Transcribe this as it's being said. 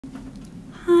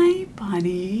Hi,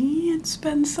 buddy. It's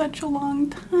been such a long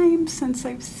time since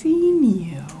I've seen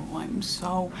you. I'm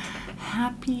so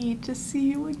happy to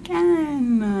see you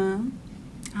again.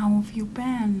 How have you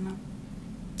been?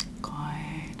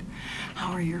 Good.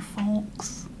 How are your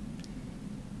folks?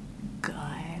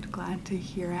 Good. Glad to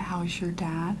hear it. How's your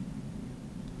dad?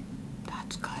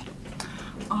 That's good.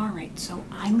 All right, so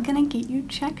I'm gonna get you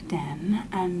checked in,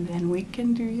 and then we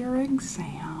can do your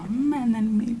exam, and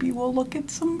then maybe we'll look at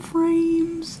some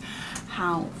frames.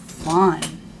 How fun.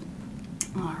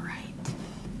 All right.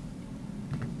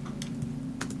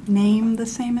 Name the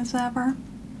same as ever?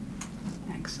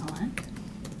 Excellent.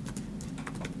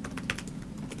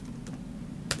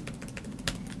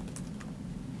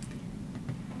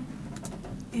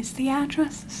 Is the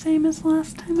address the same as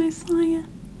last time I saw you?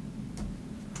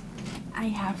 I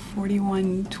have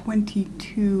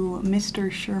 4122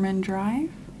 Mr. Sherman Drive.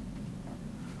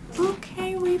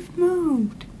 Okay, we've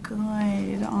moved.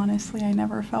 Good. Honestly, I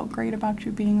never felt great about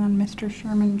you being on Mr.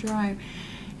 Sherman Drive.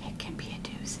 It can be a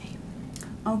doozy.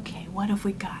 Okay, what have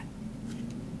we got?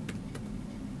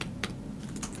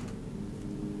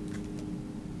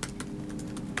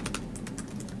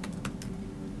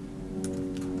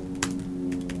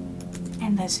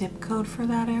 And the zip code for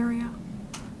that area?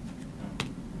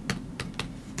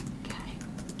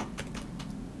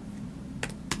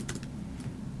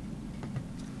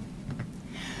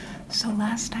 So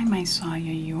last time I saw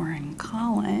you, you were in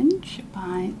college,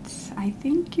 but I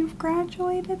think you've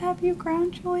graduated. Have you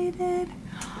graduated?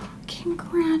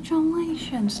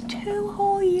 Congratulations, 2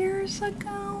 whole years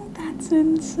ago? That's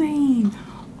insane.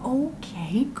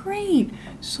 Okay, great.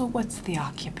 So what's the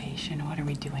occupation? What are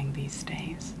we doing these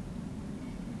days?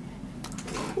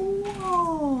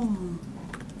 Cool.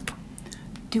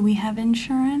 Do we have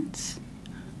insurance?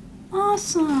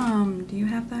 Awesome. Do you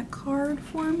have that card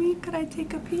for me? Could I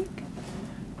take a peek?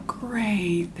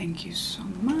 Great. Thank you so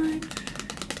much.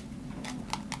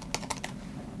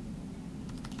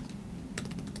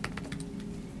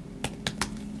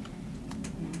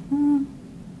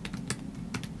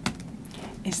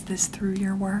 Is this through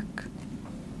your work?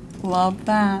 Love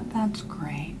that. That's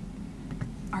great.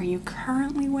 Are you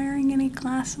currently wearing any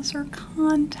glasses or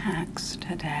contacts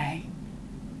today?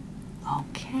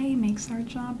 Okay, makes our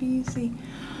job easy.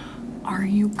 Are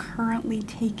you currently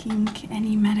taking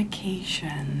any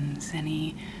medications?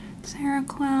 Any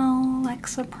Seroquel,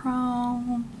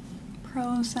 Lexapro,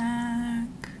 Prozac?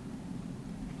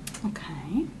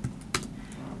 Okay.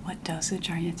 What dosage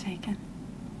are you taking?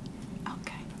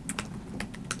 Okay.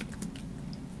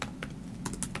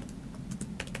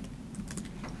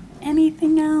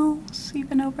 Anything else?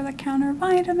 Even over-the-counter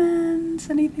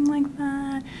vitamins? Anything like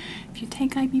that? If you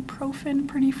take ibuprofen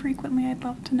pretty frequently, I'd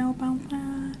love to know about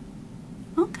that.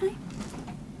 Okay.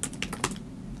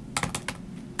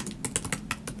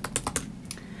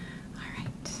 All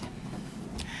right.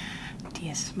 Do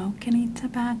you smoke any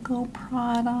tobacco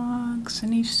products?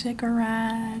 Any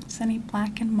cigarettes? Any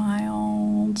Black and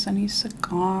Milds? Any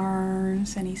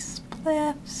cigars? Any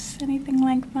spliffs? Anything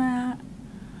like that?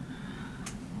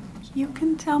 You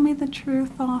can tell me the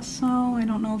truth also. I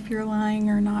don't know if you're lying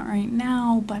or not right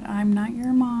now, but I'm not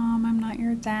your mom, I'm not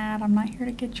your dad. I'm not here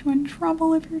to get you in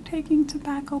trouble if you're taking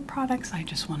tobacco products. I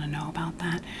just want to know about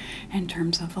that in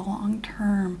terms of the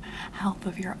long-term health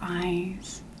of your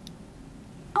eyes.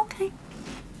 Okay.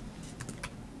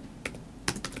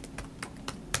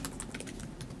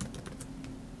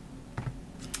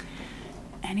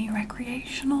 Any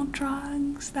recreational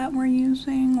drugs that we're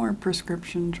using, or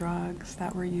prescription drugs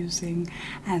that we're using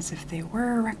as if they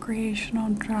were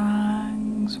recreational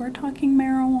drugs? We're talking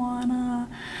marijuana,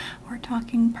 we're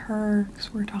talking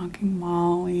perks, we're talking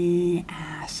Molly,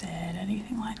 acid,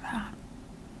 anything like that.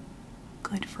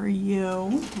 Good for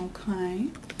you. Okay.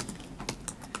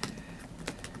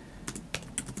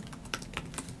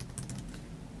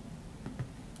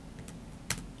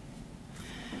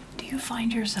 Do you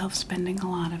find yourself spending a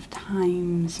lot of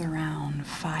times around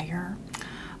fire?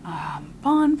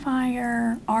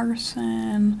 Bonfire,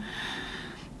 arson,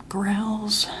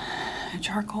 grills,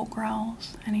 charcoal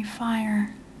grills, any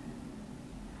fire?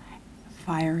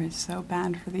 Fire is so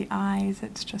bad for the eyes.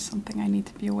 It's just something I need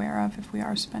to be aware of if we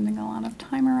are spending a lot of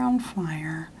time around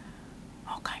fire.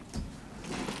 Okay.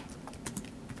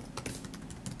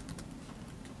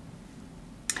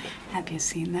 Have you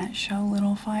seen that show,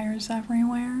 Little Fires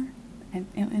Everywhere?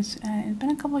 It's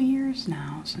been a couple years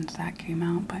now since that came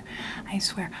out, but I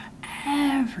swear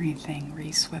everything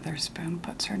Reese Witherspoon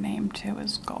puts her name to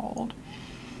is gold.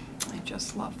 I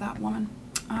just love that woman.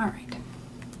 All right.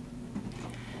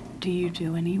 Do you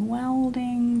do any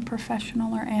welding,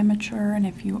 professional or amateur? And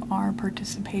if you are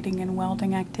participating in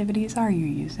welding activities, are you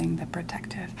using the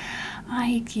protective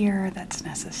eye gear that's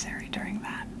necessary during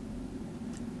that?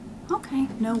 Okay,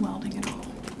 no welding at all.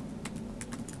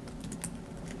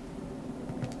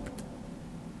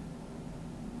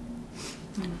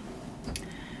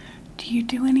 Do you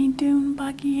do any dune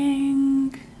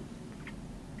buggying?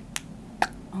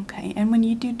 Okay, and when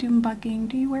you do dune buggying,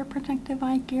 do you wear protective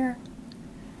eye gear?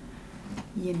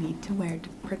 You need to wear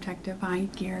protective eye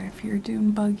gear if you're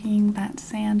dune buggying. That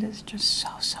sand is just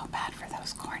so bad for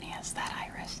those corneas, that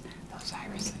iris, those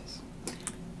irises.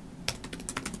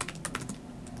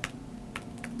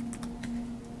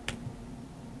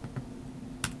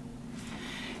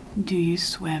 Do you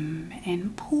swim in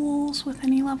pools with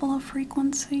any level of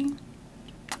frequency?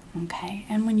 Okay,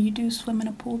 and when you do swim in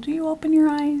a pool, do you open your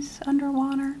eyes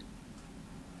underwater?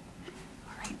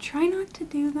 All right, try not to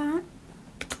do that.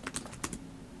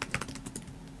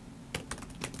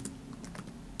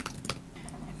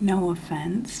 No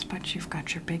offense, but you've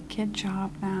got your big kid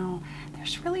job now.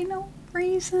 There's really no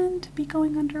reason to be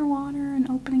going underwater and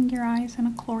opening your eyes in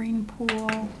a chlorine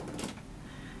pool.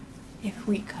 If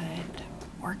we could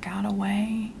work out a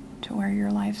way to where your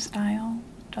lifestyle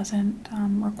doesn't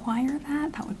require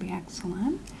that, that would be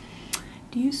excellent.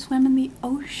 Do you swim in the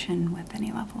ocean with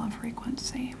any level of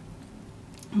frequency?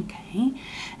 Okay,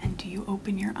 and do you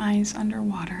open your eyes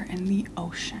underwater in the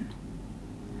ocean?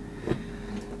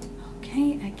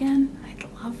 Okay, again, I'd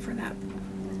love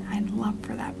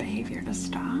for that behavior to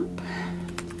stop.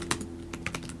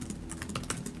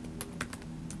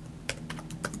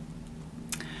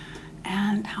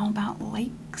 And how about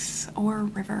lakes or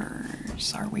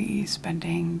rivers? Are we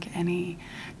spending any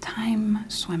time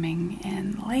swimming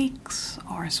in lakes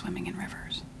or swimming in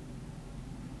rivers?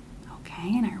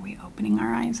 Okay, and are we opening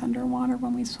our eyes underwater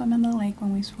when we swim in the lake,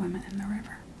 when we swim in the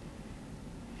river?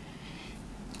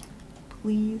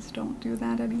 Please don't do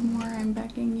that anymore, I'm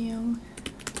begging you.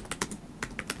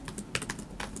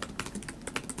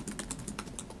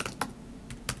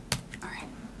 All right,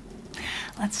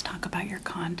 let's talk about your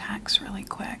contacts really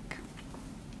quick.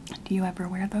 Do you ever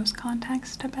wear those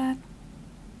contacts to bed?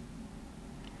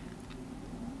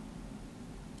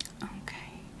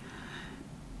 Okay.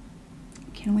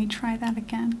 Can we try that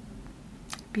again?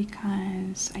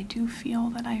 Because I do feel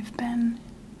that I've been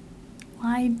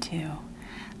lied to,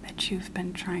 that you've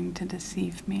been trying to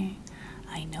deceive me.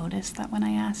 I noticed that when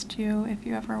I asked you if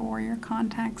you ever wore your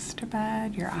contacts to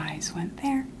bed, your eyes went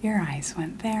there, your eyes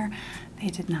went there. They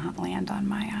did not land on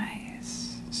my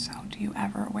eyes. So do you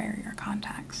ever wear your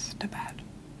contacts to bed?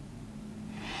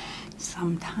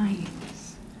 Sometimes.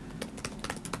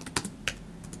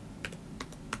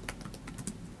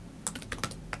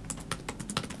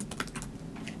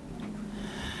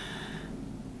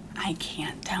 I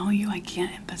can't tell you, I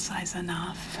can't emphasize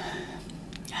enough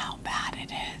how bad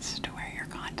it is to wear your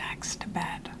contacts to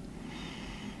bed.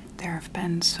 There have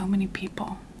been so many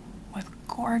people with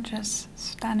gorgeous,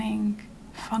 stunning,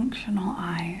 functional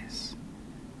eyes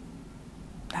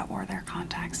that wore their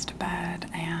contacts to bed,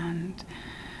 and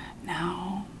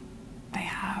now they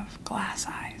have glass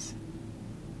eyes.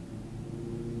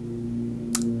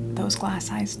 Those glass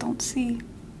eyes don't see.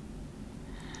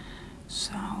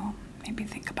 So maybe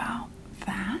think about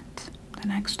that the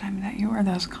next time that you wear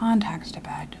those contacts to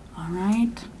bed, all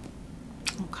right?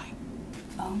 Okay.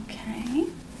 Okay.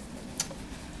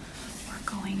 We're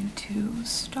going to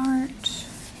start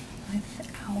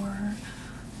with our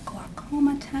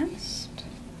glaucoma test.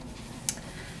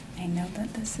 I know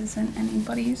that this isn't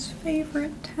anybody's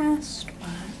favorite test,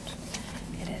 but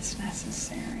it is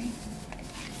necessary.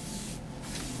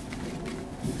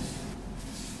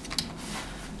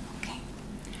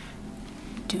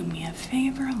 Do me a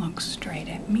favor, look straight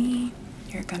at me.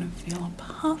 You're gonna feel a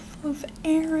puff of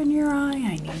air in your eye.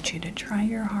 I need you to try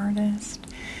your hardest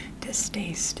to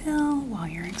stay still while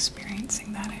you're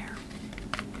experiencing that air.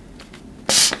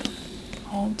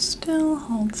 Hold still,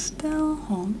 hold still,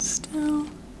 hold still.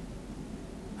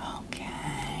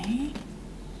 Okay.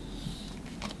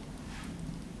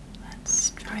 Let's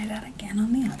try that again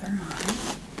on the other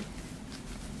eye.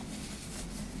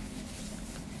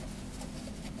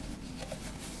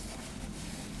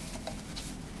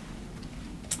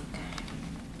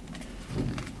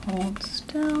 Hold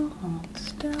still, hold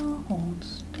still, hold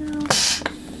still.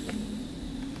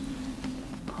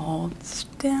 Hold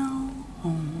still,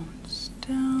 hold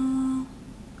still.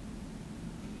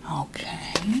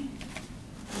 Okay.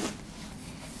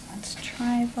 Let's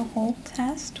try the whole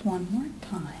test one more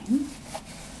time.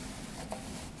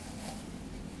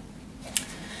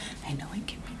 I know it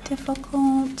can be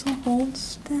difficult to hold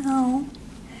still.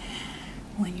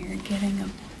 when you're getting a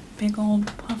big old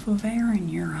puff of air in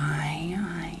your eye,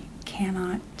 I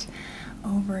cannot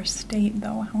overstate,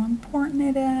 though, how important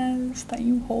it is that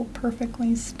you hold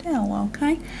perfectly still,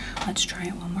 okay? Let's try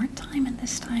it one more time, and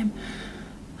this time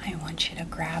I want you to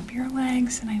grab your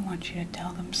legs and I want you to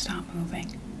tell them stop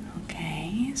moving,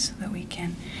 okay? So that we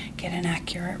can get an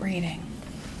accurate reading.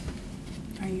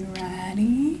 Are you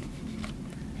ready?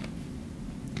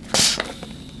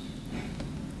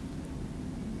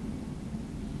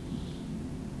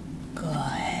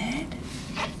 Good.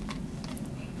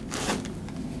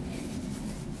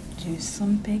 Do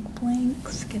some big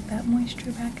blinks. Get that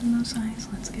moisture back in those eyes.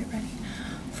 Let's get ready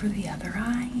for the other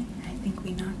eye. I think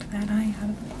we knocked that eye out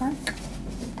of the park.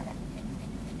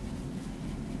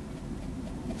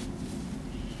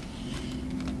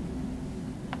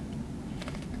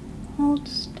 Hold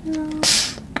still.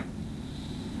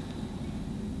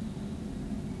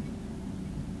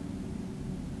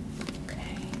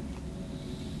 Okay.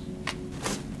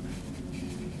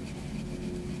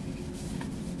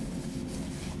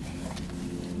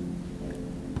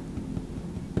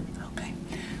 Okay.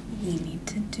 We need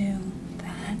to do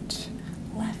that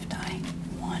left eye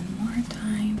one more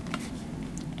time.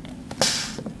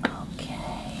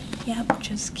 Okay. Yep,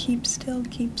 just keep still,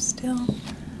 keep still.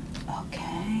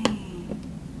 Okay.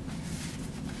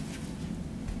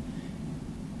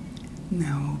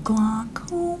 No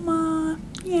glaucoma.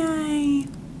 Yay.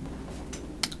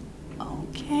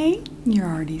 Okay, you're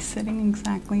already sitting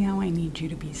exactly how I need you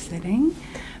to be sitting.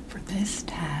 For this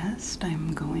test,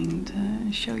 I'm going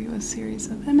to show you a series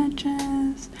of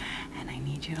images, and I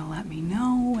need you to let me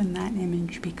know when that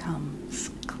image becomes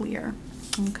clear.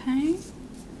 Okay?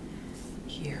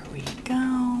 Here we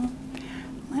go.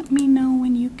 Let me know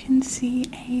when you can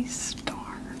see a star.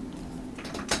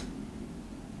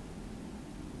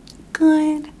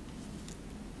 Good.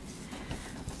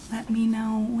 Let me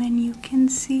know when you can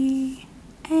see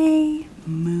a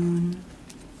moon.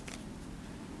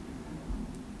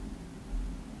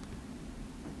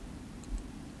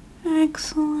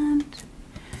 Excellent.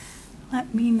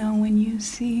 Let me know when you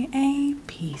see a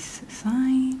peace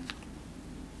sign.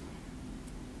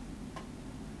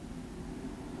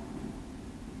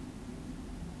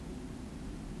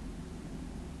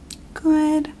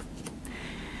 Good.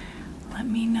 Let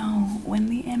me know when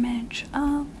the image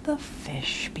of the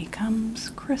fish becomes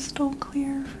crystal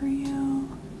clear for you.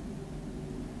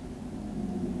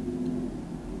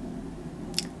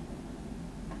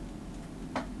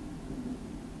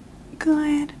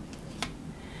 Good.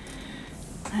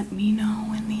 Let me know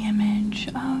when the image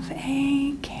of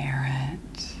a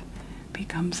carrot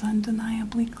becomes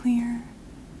undeniably clear.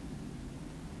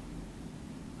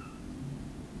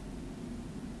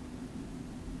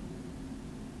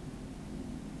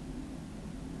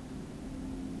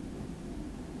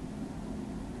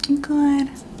 Good.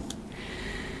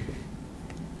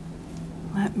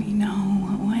 Let me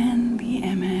know when the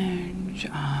image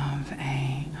of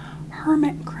a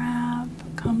hermit crab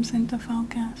comes into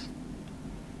focus.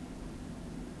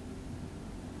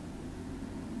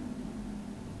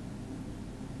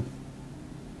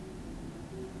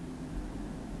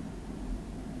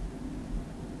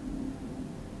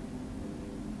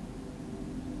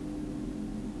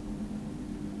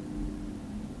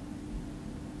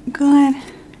 Good.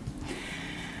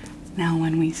 Now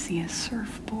when we see a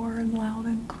surfboard loud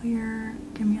and clear,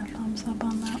 give me a thumbs up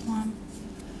on that one.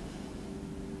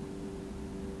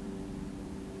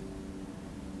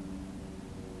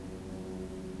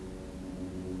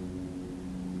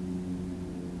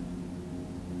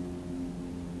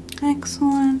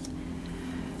 Excellent.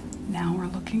 Now we're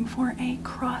looking for a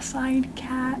cross-eyed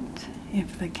cat.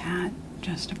 If the cat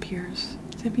just appears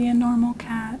to be a normal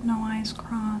cat, no eyes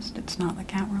crossed, it's not the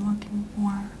cat we're looking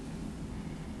for.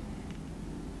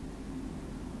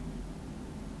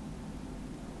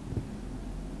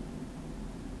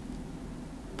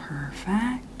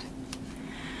 Perfect.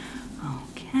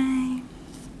 Okay.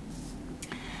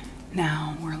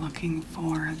 Now we're looking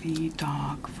for the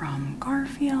dog from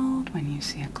Garfield. When you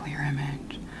see a clear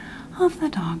image of the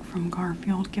dog from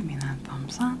Garfield, give me that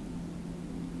thumbs up.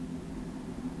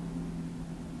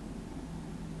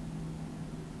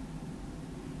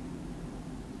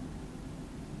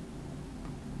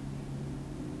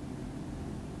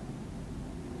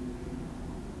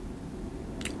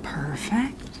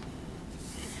 Perfect.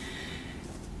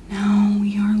 Now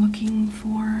we are looking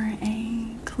for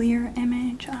a clear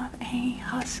image of a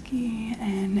husky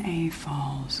in a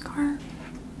fall scarf.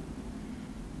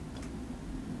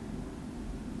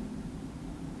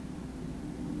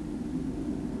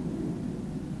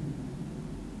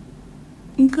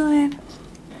 Good.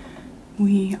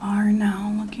 We are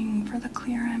now looking for the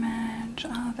clear image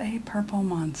of a purple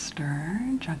monster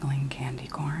juggling candy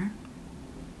corn.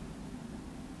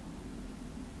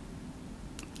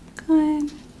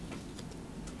 Good.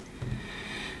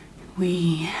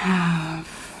 We have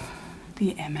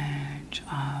the image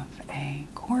of a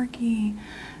corgi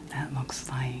that looks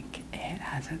like it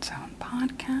has its own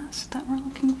podcast that we're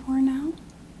looking for now.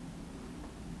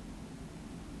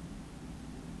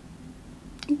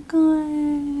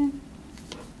 Good.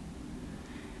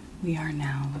 We are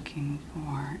now looking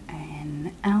for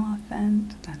an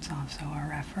elephant that's also a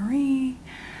referee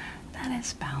that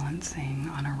is balancing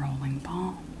on a rolling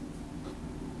ball.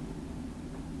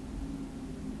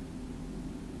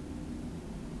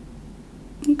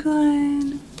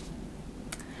 Good.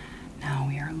 Now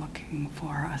we are looking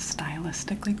for a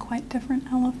stylistically quite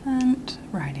different elephant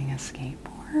riding a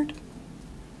skateboard.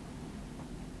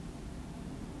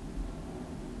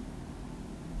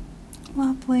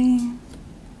 Lovely.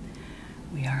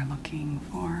 We are looking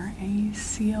for a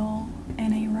seal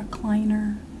in a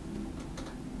recliner.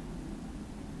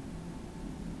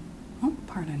 Oh,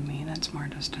 pardon me, that's more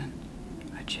just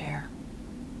a chair.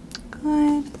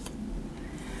 Good.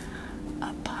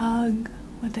 A pug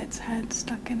with its head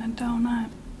stuck in a donut.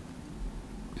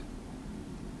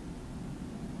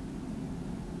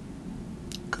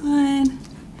 Good.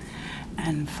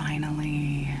 And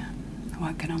finally,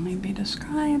 what can only be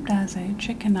described as a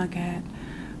chicken nugget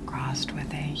crossed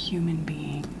with a human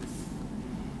being.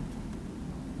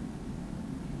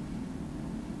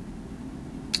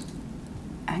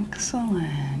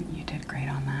 Excellent. You did great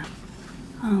on that.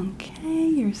 Okay,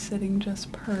 you're sitting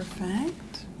just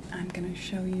perfect. I'm going to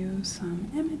show you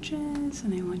some images,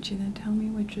 and I want you to tell me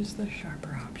which is the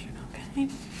sharper option, okay?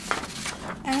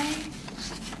 A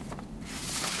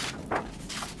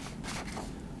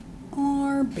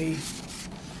or B?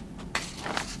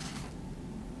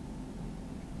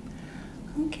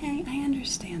 Okay, I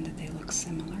understand that they look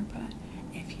similar, but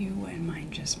if you wouldn't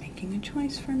mind just making a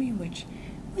choice for me, which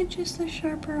is the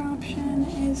sharper option?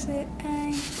 Is it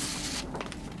A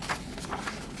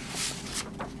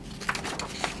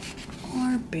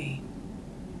or B?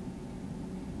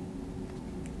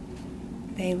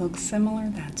 They look similar,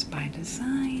 that's by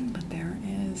design, but there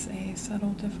is a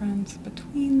subtle difference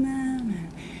between them,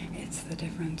 and it's the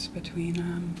difference between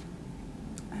a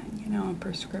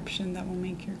prescription that will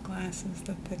make your glasses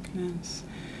the thickness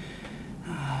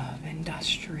of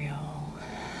industrial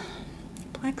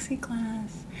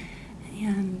plexiglass,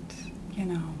 and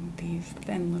these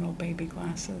thin little baby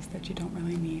glasses that you don't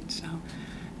really need. So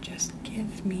just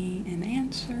give me an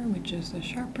answer, which is the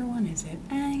sharper one. Is it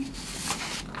A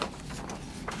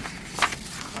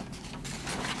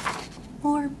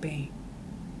or B?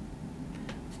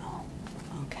 Oh,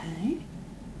 okay.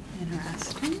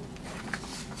 Interesting.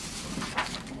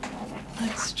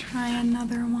 Let's try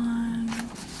another one.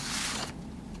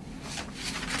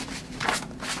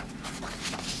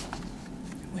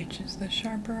 Which is the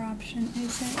sharper option?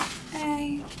 Is it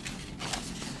A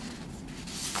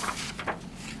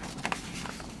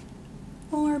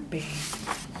or B?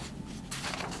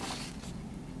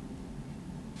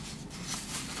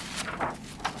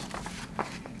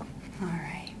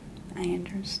 Alright, I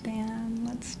understand.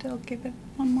 Let's still give it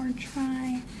one more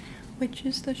try. Which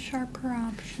is the sharper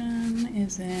option?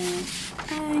 Is it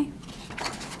A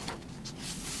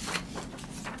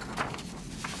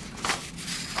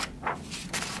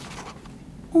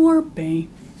or B?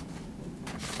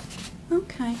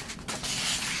 Okay.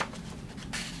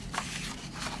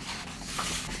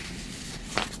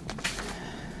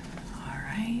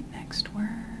 Alright, next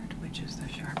word. Which is the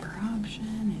sharper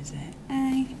option? Is it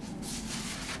A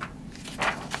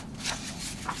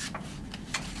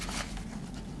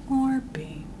or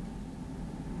B?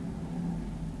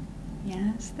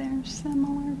 Yes, they're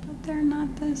similar, but they're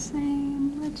not the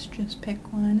same. Let's just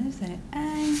pick one. Is it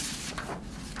A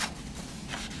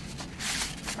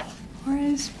or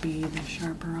is B the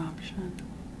sharper option?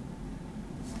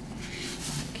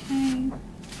 Okay.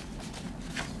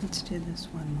 Let's do this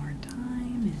one more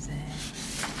time. Is it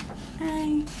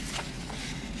A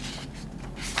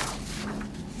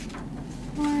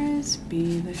or is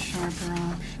B the sharper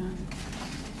option?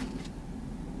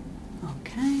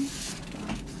 Okay.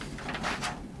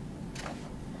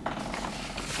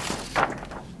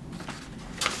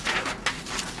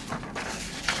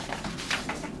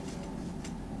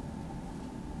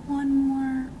 One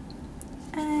more.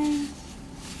 A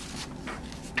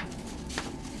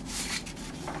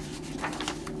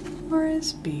or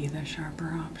is B the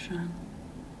sharper option?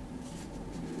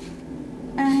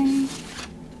 A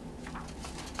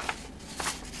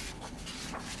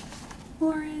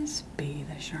or is B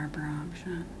the sharper sharper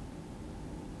option.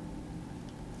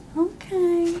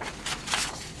 Okay.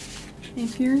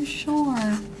 If you're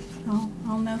sure,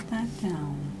 I'll note that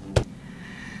down.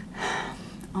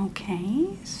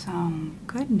 Okay, so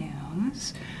good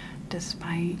news.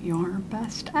 Despite your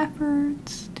best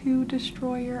efforts to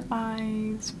destroy your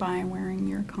eyes by wearing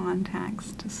your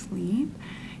contacts to sleep,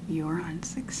 you're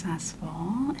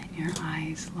unsuccessful and your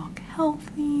eyes look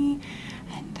healthy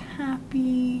and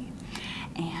happy.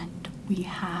 And we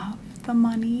have the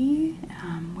money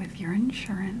with your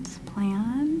insurance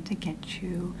plan to get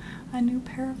you a new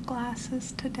pair of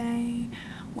glasses today.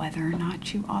 Whether or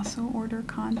not you also order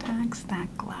contacts, that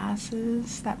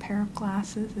pair of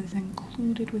glasses is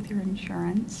included with your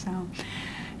insurance. So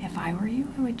if I were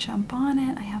you, I would jump on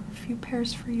it. I have a few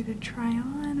pairs for you to try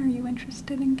on. Are you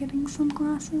interested in getting some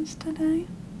glasses today?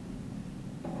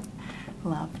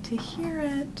 Love to hear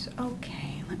it.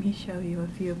 Okay, let me show you a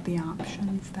few of the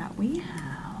options that we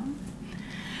have.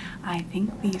 I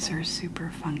think these are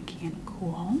super funky and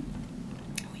cool.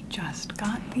 We just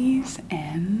got these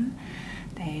in.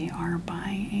 They are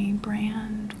by a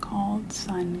brand called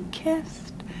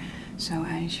Sun-Kissed. So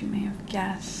as you may have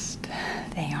guessed,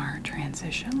 they are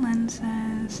transition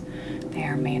lenses. They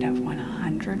are made of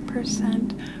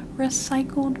 100%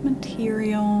 recycled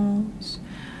materials.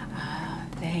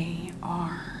 They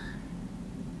are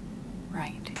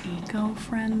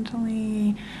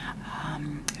eco-friendly,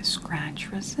 scratch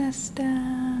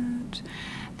resistant.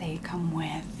 They come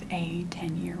with a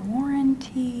 10-year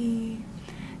warranty.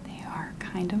 They are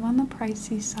kind of on the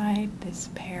pricey side. This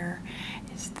pair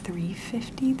is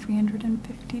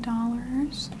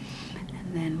 $350.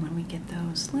 And then when we get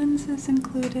those lenses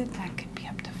included, that could be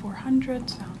up to $400.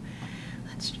 So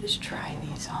let's just try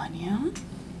these on you.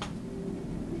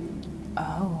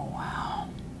 Oh, wow.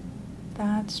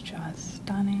 That's just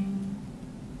stunning.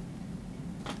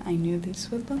 I knew this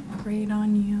would look great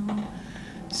on you.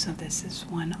 So this is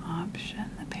one option,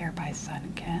 the pair by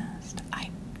Sun-Kissed. I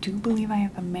do believe I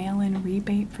have a mail-in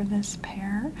rebate for this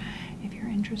pair, if you're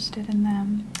interested in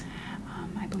them.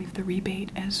 I believe the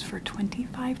rebate is for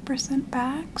 25%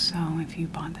 back, so if you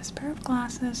bought this pair of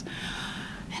glasses,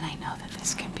 and I know that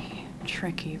this can be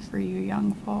tricky for you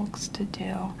young folks to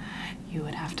do, you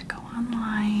would have to go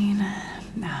online,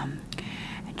 and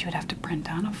you would have to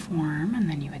print out a form, and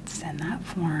then you would send that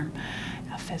form,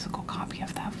 a physical copy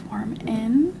of that form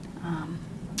in, and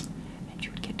you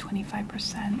would get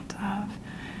 25% of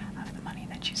the money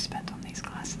that you spent on these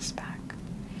glasses back.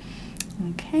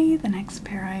 Okay, the next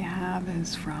pair I have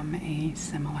is from a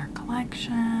similar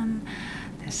collection,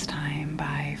 this time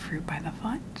by Fruit by the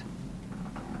Foot.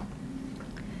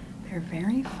 They're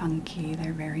very funky,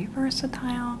 they're very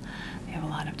versatile. They have a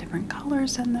lot of different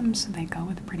colors in them, so they go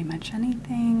with pretty much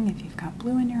anything. If you've got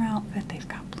blue in your outfit, they've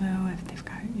got blue. If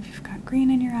you've got green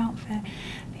in your outfit,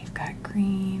 they've got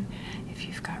green. If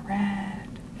you've got red,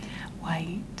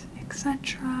 white,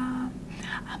 etc.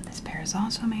 This pair is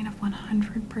also made of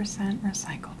 100%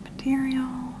 recycled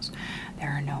materials. There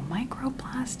are no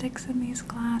microplastics in these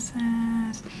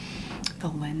glasses. The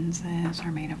lenses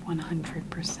are made of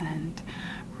 100%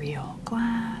 real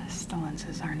glass. The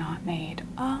lenses are not made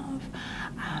of,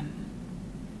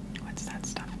 what's that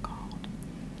stuff called?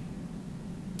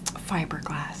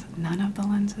 Fiberglass. None of the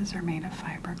lenses are made of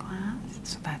fiberglass,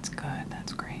 so that's good,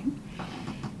 that's great.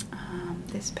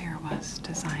 This pair was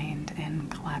designed in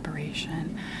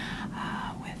collaboration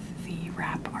with the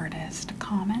rap artist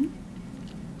Common.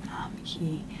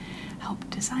 He helped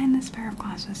design this pair of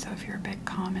glasses, so if you're a big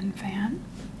Common fan,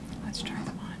 let's try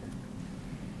them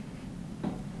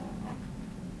on.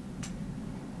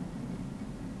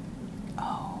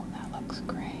 Oh, that looks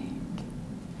great.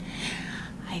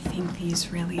 I think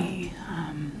these really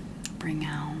bring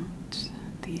out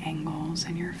the angles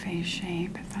in your face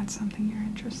shape, if that's something you're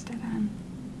interested in.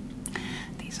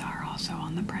 These are also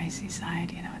on the pricey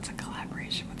side. You know, it's a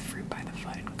collaboration with Fruit by the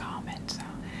Foot and Comet, so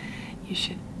you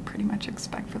should pretty much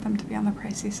expect for them to be on the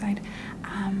pricey side.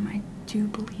 I do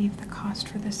believe the cost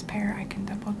for this pair, I can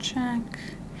double check,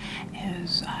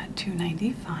 is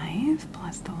 $295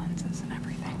 plus the lenses and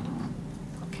everything.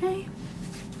 Okay,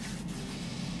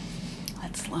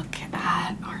 let's look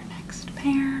at our next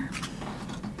pair.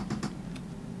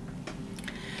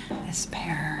 This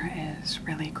pair is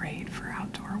really great for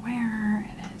outdoor wear.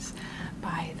 It is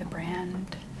by the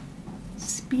brand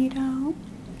Speedo.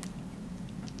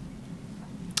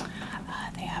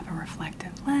 They have a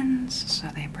reflective lens, so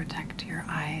they protect your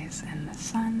eyes in the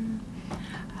sun.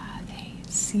 They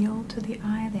seal to the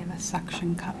eye. They have a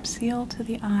suction cup seal to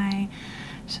the eye,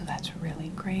 so that's really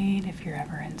great if you're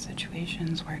ever in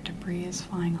situations where debris is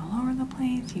flying all over the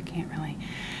place. You can't really,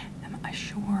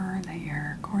 assure that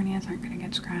your corneas aren't going to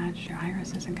get scratched, your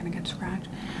iris isn't going to get scratched,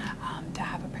 to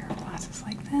have a pair of glasses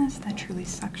like this that truly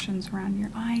suctions around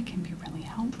your eye can be really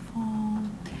helpful.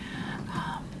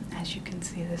 As you can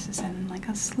see, this is in like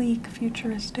a sleek,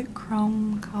 futuristic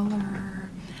chrome color.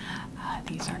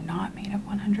 These are not made of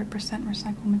 100%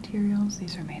 recycled materials.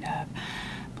 These are made of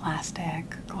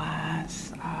plastic,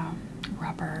 glass,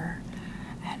 rubber,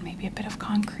 and maybe a bit of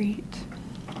concrete.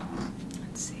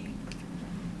 Let's see.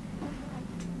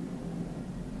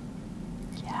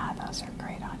 Yeah, those are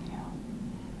great on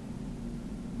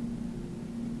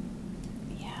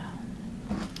you. Yeah.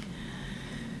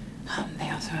 They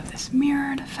also have this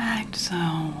mirrored effect, so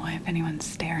if anyone's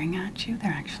staring at you,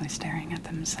 they're actually staring at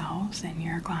themselves in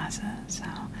your glasses. So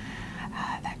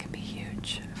that can be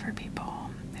huge for people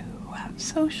who have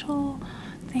social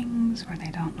things where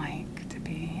they don't like to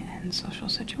be in social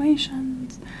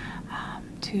situations,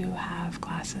 to have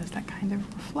glasses that kind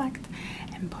of reflect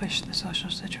and push the social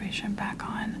situation back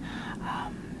on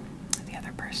the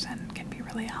other person can be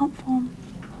really helpful.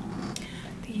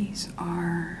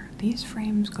 These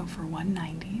frames go for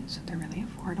 $190, so they're really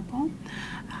affordable.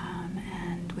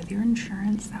 And with your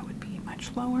insurance, that would be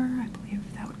much lower. I believe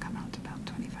that would come out to about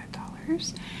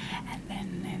 $25. And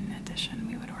then in addition,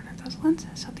 we would order those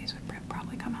lenses, so these would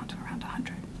probably come out to around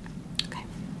 $100. Okay.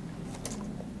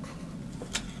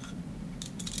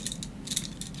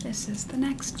 This is the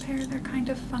next pair. They're kind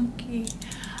of funky.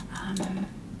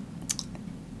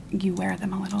 You wear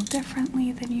them a little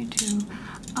differently than you do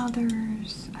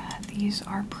others. These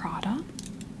are Prada.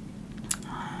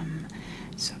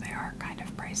 So they are kind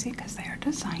of pricey because they are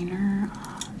designer.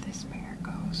 This pair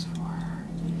goes for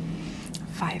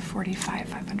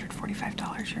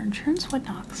 $545. Your insurance would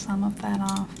knock some of that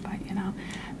off, but you know,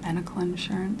 medical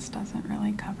insurance doesn't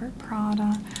really cover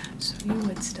Prada, so you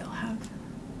would still have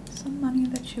some money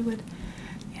that you would,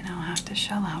 you know, have to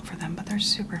shell out for them, but they're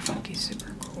super funky,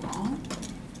 super cool.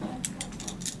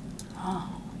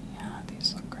 Oh, yeah,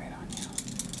 these look great on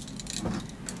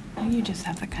you. You just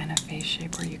have the kind of face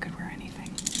shape where you could wear anything.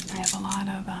 I have a lot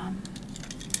of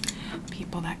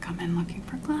people that come in looking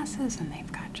for glasses, and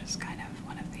they've got just kind of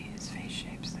one of these face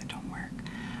shapes that don't work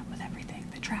with everything.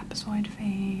 The trapezoid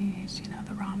face, you know,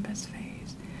 the rhombus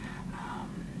face,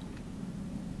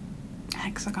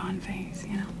 hexagon face,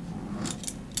 you know.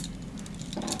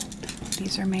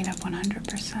 These are made of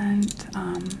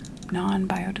 100%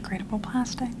 non-biodegradable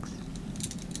plastics.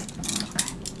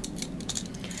 Okay.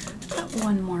 I've got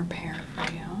one more pair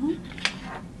for you.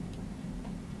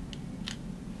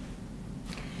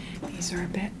 These are a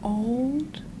bit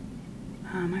old.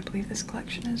 I believe this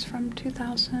collection is from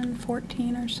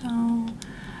 2014 or so,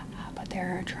 but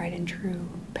they're a tried and true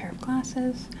pair of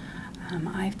glasses.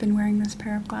 I've been wearing this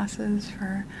pair of glasses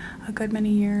for a good many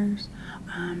years,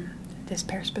 this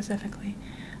pair specifically.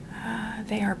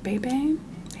 They are Bebe.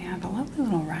 They have a lovely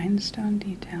little rhinestone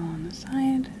detail on the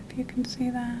side, if you can see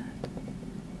that.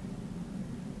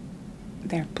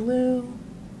 They're blue,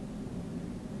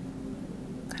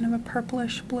 kind of a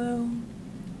purplish blue.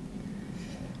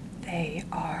 They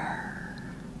are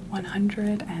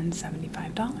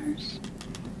 $175.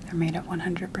 They're made of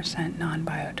 100%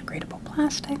 non-biodegradable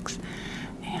plastics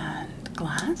and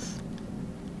glass.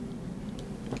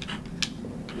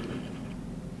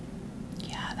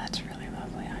 Yeah, that's really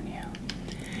lovely on you.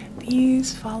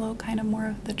 These follow kind of more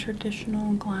of the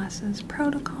traditional glasses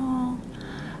protocol.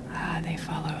 They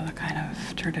follow the kind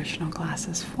of traditional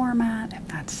glasses format, if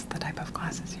that's the type of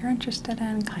glasses you're interested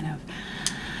in, kind of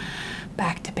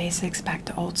back to basics, back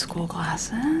to old school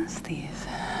glasses. These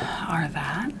are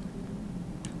that.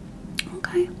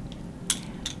 Okay,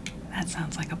 that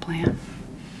sounds like a plan.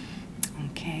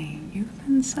 Okay, you've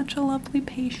been such a lovely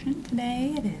patient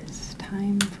today. It is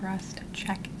time for us to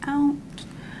check out.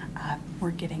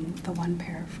 We're getting the one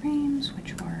pair of frames,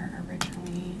 which were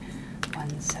originally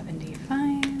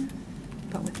 $175,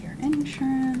 but with your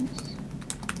insurance,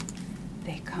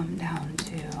 they come down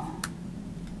to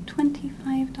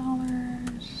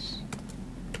 $25.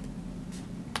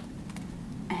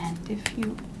 And if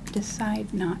you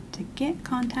decide not to get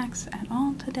contacts at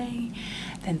all today,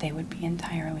 then they would be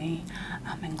entirely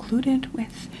included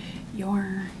with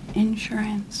your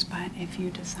insurance. But if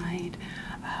you decide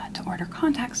to order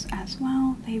contacts as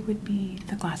well, the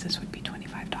glasses would be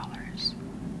 $25.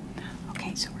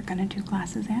 Okay, so we're gonna do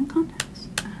glasses and contacts.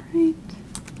 All right,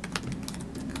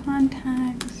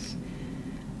 contacts.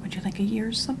 Would you like a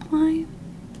year's supply?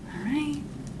 All right.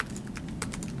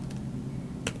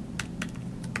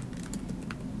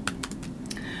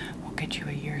 We'll get you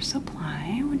a year's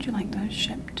supply. Would you like those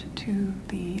shipped to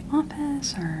the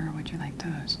office, or would you like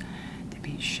those to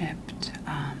be shipped to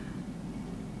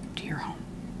your home.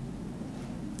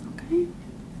 Okay?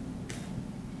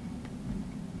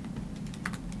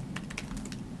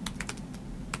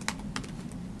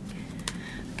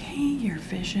 Okay, your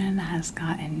vision has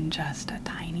gotten just a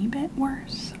tiny bit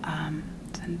worse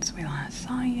since we last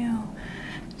saw you.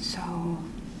 So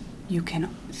you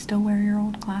can still wear your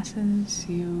old glasses.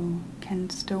 You can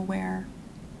still wear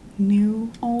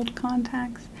new old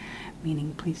contacts,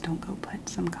 meaning please don't go put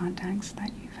some contacts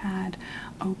that you've had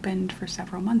opened for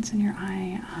several months in your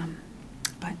eye.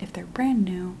 But if they're brand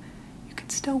new, you can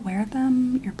still wear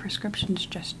them. Your prescriptions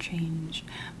just change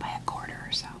by a quarter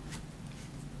or so.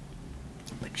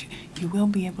 But you will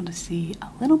be able to see a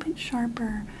little bit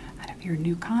sharper out of your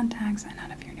new contacts and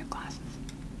out of your new glasses.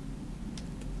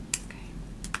 Okay.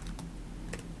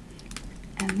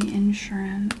 And the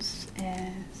insurance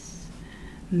is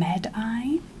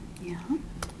Med-Eye. Yeah.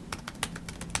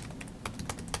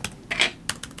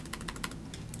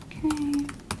 Okay.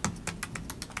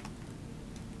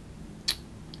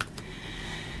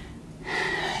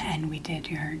 And we did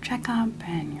your checkup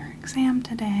and your exam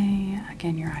today.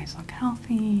 Again, your eyes look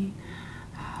healthy.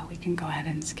 We can go ahead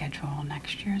and schedule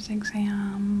next year's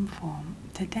exam for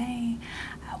today.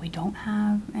 We don't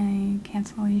have a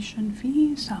cancellation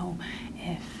fee, so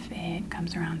if it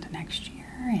comes around to next year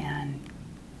and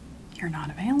you're not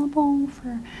available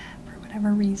for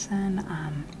whatever reason,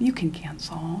 you can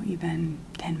cancel even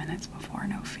 10 minutes before,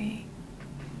 no fee.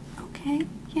 Okay,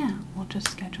 yeah, we'll just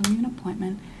schedule you an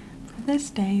appointment for this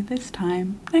day, this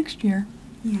time, next year.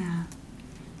 Yeah.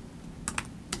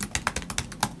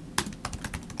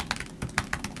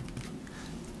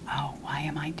 Oh, why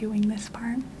am I doing this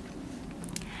part?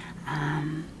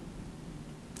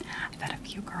 I've had a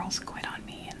few girls quit on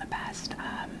me in the past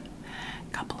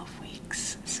couple of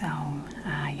weeks, so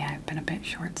yeah, I've been a bit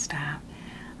short-staffed.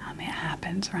 It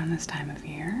happens around this time of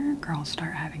year. Girls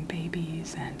start having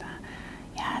babies, and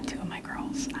yeah, two of my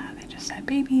girls, they just had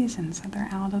babies, and so they're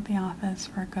out of the office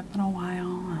for a good little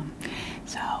while.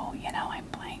 So, you know, I'm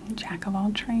playing jack of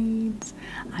all trades.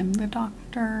 I'm the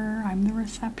doctor, I'm the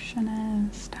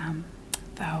receptionist,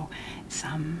 though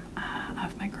some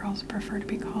of my girls prefer to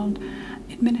be called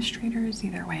administrators.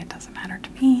 Either way, it doesn't matter to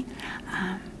me.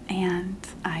 And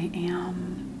I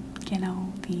am, you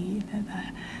know,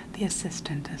 the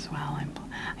assistant as well. I'm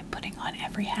putting on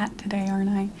every hat today, aren't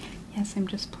I? Yes, I'm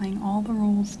just playing all the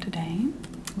roles today,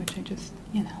 which I just,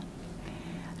 you know,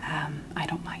 I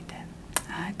don't mind it.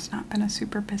 It's not been a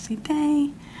super busy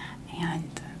day,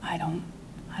 and I don't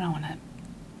want to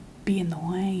be in the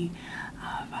way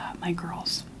of my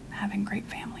girls having great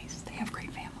families. They have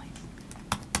great families.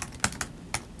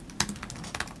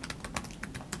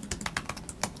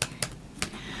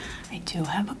 I do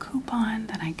have a coupon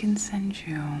that I can send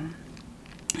you,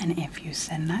 and if you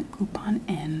send that coupon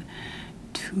in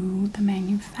to the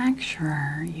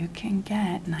manufacturer, you can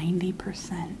get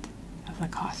 90% of the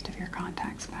cost of your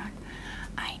contacts back.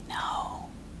 I know,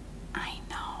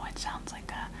 it sounds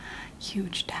like a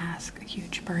huge task, a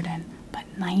huge burden, but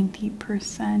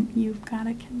 90% you've got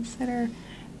to consider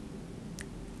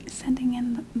sending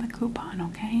in the coupon,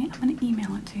 okay? I'm going to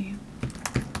email it to you.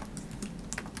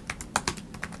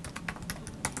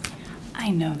 I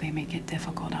know they make it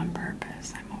difficult on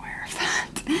purpose. I'm aware of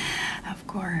that. Of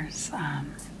course,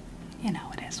 you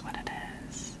know, it is what it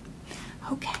is.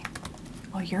 Okay,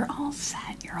 well, you're all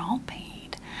set. You're all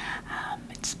paid.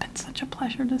 It's been such a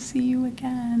pleasure to see you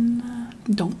again.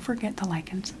 Don't forget to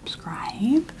like and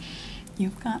subscribe.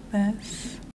 You've got this.